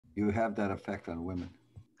You have that effect on women.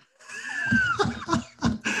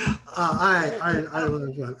 I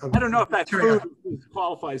don't know if that food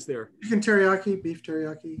qualifies there. Chicken teriyaki, beef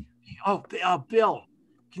teriyaki. Oh, Bill,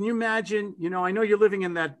 can you imagine? You know, I know you're living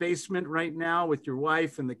in that basement right now with your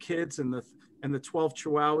wife and the kids and the 12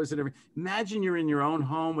 chihuahuas and everything. Imagine you're in your own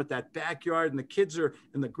home with that backyard and the kids are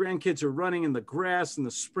and the grandkids are running in the grass and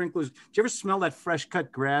the sprinklers. Do you ever smell that fresh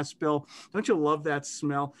cut grass, Bill? Don't you love that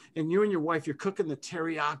smell? And you and your wife, you're cooking the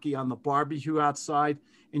teriyaki on the barbecue outside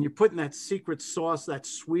and you're putting that secret sauce, that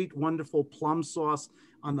sweet, wonderful plum sauce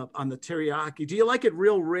on the teriyaki. Do you like it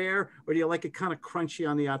real rare or do you like it kind of crunchy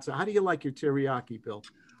on the outside? How do you like your teriyaki, Bill?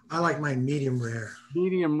 I like mine medium rare.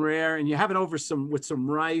 Medium rare, and you have it over with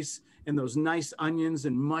some rice and those nice onions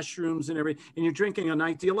and mushrooms and everything. And you're drinking a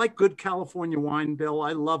night. Do you like good California wine, Bill?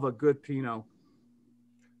 I love a good Pinot.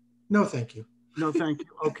 No, thank you. No, thank you.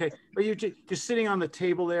 Okay. But you're sitting on the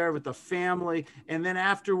table there with the family. And then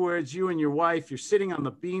afterwards, you and your wife, you're sitting on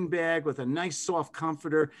the beanbag with a nice soft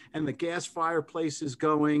comforter and the gas fireplace is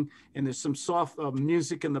going and there's some soft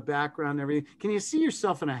music in the background and everything. Can you see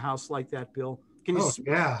yourself in a house like that, Bill? Can you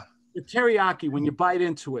yeah. The teriyaki, when you bite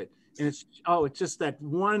into it, and it's just that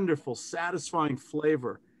wonderful, satisfying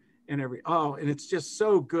flavor and and it's just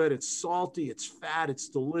so good. It's salty, it's fat, it's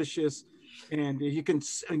delicious. And you can,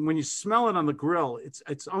 when you smell it on the grill,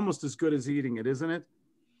 it's almost as good as eating it, isn't it?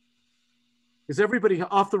 Is everybody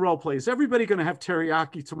off the role play? Is everybody going to have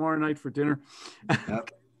teriyaki tomorrow night for dinner?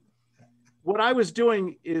 Yep. What I was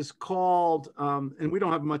doing is called, and we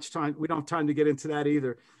don't have much time. We don't have time to get into that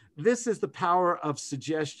either. This is the power of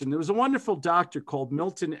suggestion. There was a wonderful doctor called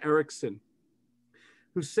Milton Erickson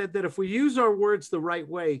who said that if we use our words the right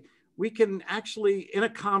way, we can actually, in a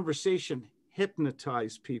conversation,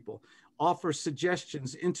 hypnotize people, offer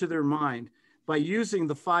suggestions into their mind by using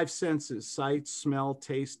the five senses: sight, smell,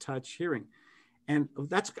 taste, touch, hearing. And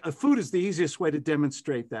food is the easiest way to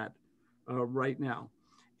demonstrate that right now.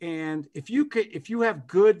 And if you have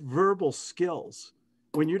good verbal skills,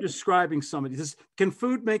 when you're describing somebody, can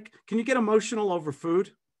you get emotional over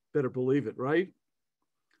food? Better believe it, right?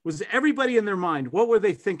 Was everybody in their mind, what were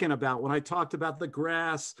they thinking about when I talked about the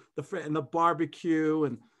grass, and the barbecue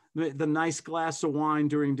and the nice glass of wine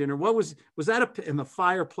during dinner? What was that in the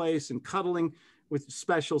fireplace and cuddling with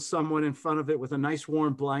special someone in front of it with a nice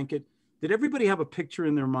warm blanket? Did everybody have a picture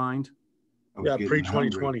in their mind? Yeah,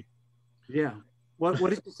 pre-2020. Yeah. What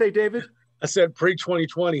did you say, David? I said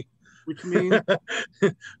pre-2020. Which means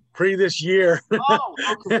pre this year. Oh,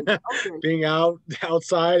 okay. Being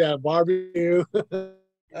outside at a barbecue.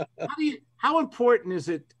 How important is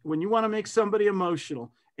it when you want to make somebody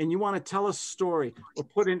emotional and you want to tell a story or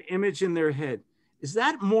put an image in their head? Is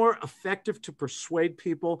that more effective to persuade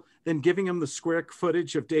people than giving them the square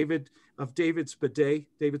footage of David's bidet,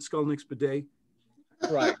 David Skolnick's bidet?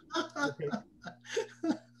 Right. Okay.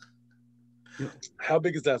 How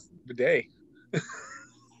big is that bidet?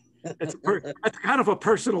 That's kind of a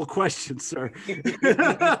personal question, sir.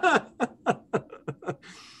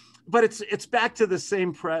 But it's back to the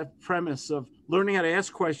same premise of learning how to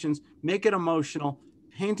ask questions, make it emotional,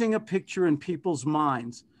 painting a picture in people's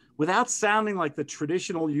minds without sounding like the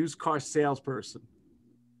traditional used car salesperson.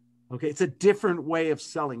 Okay, it's a different way of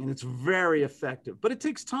selling, and it's very effective, but it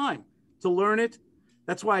takes time to learn it.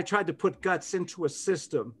 That's why I tried to put guts into a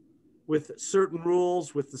system with certain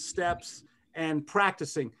rules, with the steps, and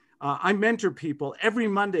practicing. I mentor people. Every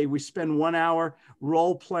Monday, we spend 1 hour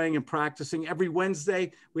role playing and practicing. Every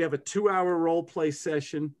Wednesday, we have a 2-hour role play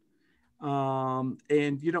session. And,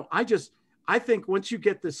 I think once you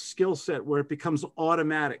get this skill set where it becomes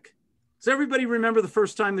automatic. Does everybody remember the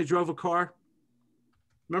first time they drove a car?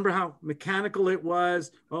 Remember how mechanical it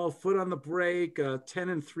was? Oh, foot on the brake, 10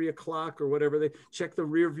 and 3 o'clock or whatever. They check the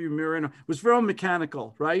rear view mirror. And it was very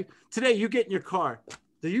mechanical, right? Today, you get in your car.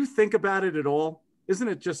 Do you think about it at all? Isn't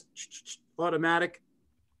it just automatic?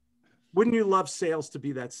 Wouldn't you love sales to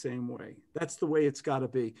be that same way? That's the way it's got to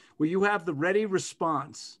be, where you have the ready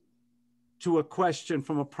response to a question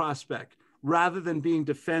from a prospect rather than being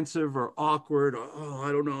defensive or awkward or, oh,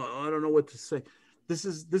 I don't know what to say. This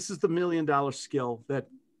is the $1 million skill that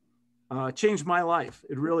changed my life.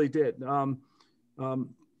 It really did. Claudia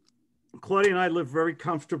and I live very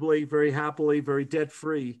comfortably, very happily, very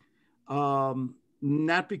debt-free.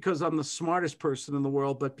 Not because I'm the smartest person in the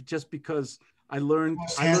world, but just because I learned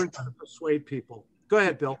how to persuade people. Go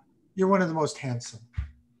ahead, Bill. You're one of the most handsome.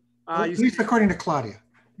 At least according to Claudia.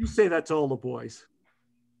 You say that to all the boys.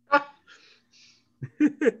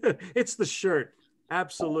 It's the shirt.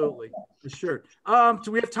 Absolutely. The shirt.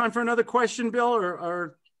 Do we have time for another question, Bill, or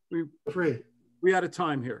are we free? We out of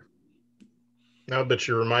time here. No, but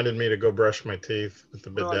you reminded me to go brush my teeth with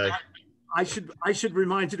the Well, bidet. I should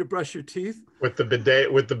remind you to brush your teeth. With the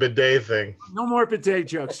bidet thing. No more bidet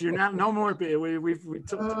jokes. You're not. No more bidet. We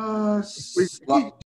Well,